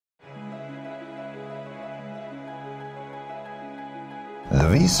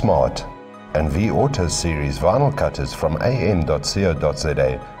V-Smart and V-Auto series vinyl cutters from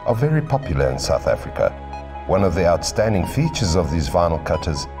am.co.za are very popular in South Africa. One of the outstanding features of these vinyl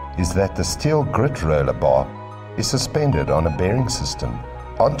cutters is that the steel grit roller bar is suspended on a bearing system,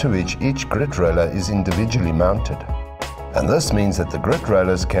 onto which each grit roller is individually mounted. And this means that the grit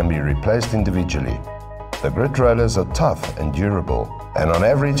rollers can be replaced individually. The grit rollers are tough and durable, and on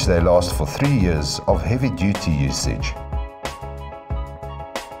average they last for 3 years of heavy-duty usage.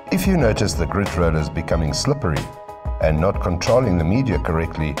 If you notice the grit rollers becoming slippery and not controlling the media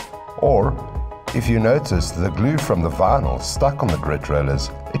correctly, or if you notice the glue from the vinyl stuck on the grit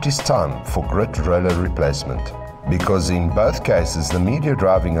rollers, it is time for grit roller replacement. Because in both cases the media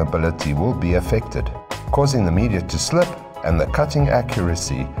driving ability will be affected, causing the media to slip and the cutting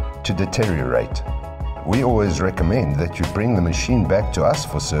accuracy to deteriorate. We always recommend that you bring the machine back to us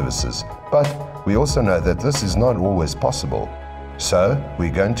for services, but we also know that this is not always possible. So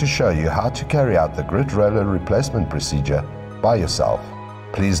we're going to show you how to carry out the grit roller replacement procedure by yourself.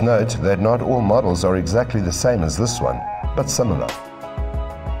 Please note that not all models are exactly the same as this one, but similar.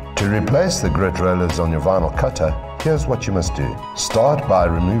 To replace the grit rollers on your vinyl cutter, here's what you must do. Start by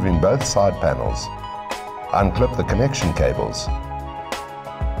removing both side panels. Unclip the connection cables.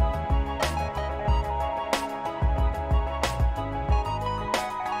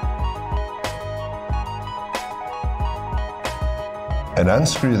 And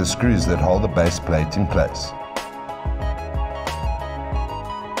unscrew the screws that hold the base plate in place.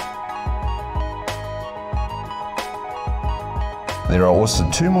 There are also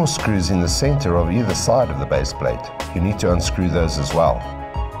 2 more screws in the center of either side of the base plate. You need to unscrew those as well.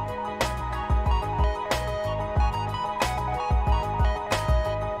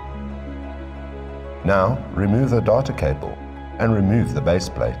 Now remove the data cable and remove the base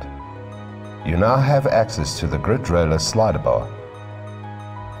plate. You now have access to the grit roller slider bar.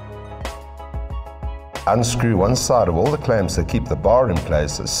 Unscrew one side of all the clamps that keep the bar in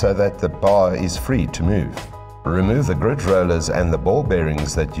place so that the bar is free to move. Remove the grit rollers and the ball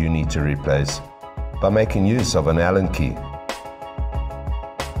bearings that you need to replace by making use of an Allen key.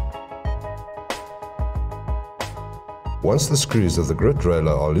 Once the screws of the grit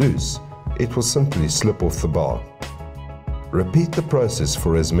roller are loose, it will simply slip off the bar. Repeat the process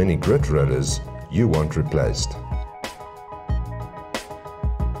for as many grit rollers you want replaced.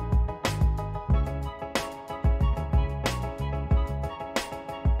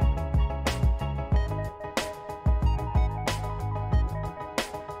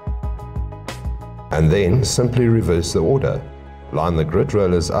 And then simply reverse the order. Line the grit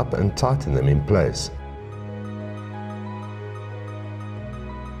rollers up and tighten them in place.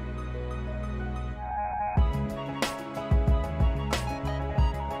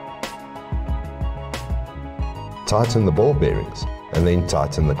 Tighten the ball bearings and then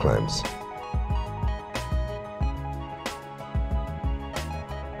tighten the clamps.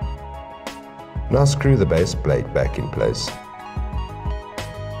 Now screw the base plate back in place.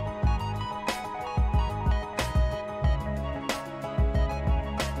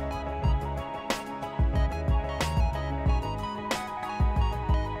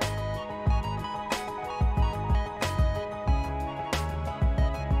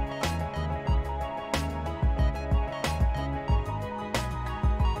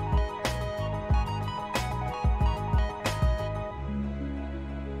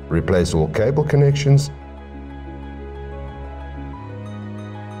 Replace all cable connections .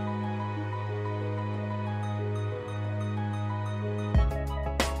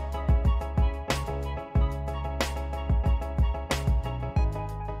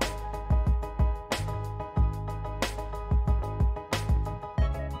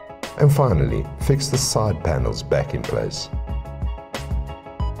 And finally, fix the side panels back in place.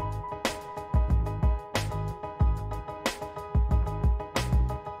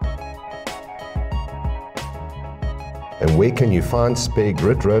 And where can you find spare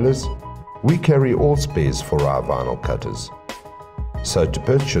grit rollers? We carry all spares for our vinyl cutters. So to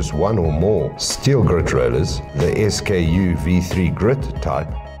purchase one or more steel grit rollers, the Sku V3 GRIT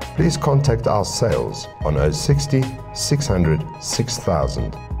type, please contact our sales on 060 600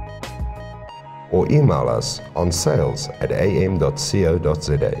 6000 or email us on sales@am.co.za.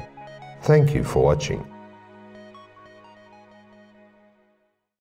 Thank you for watching.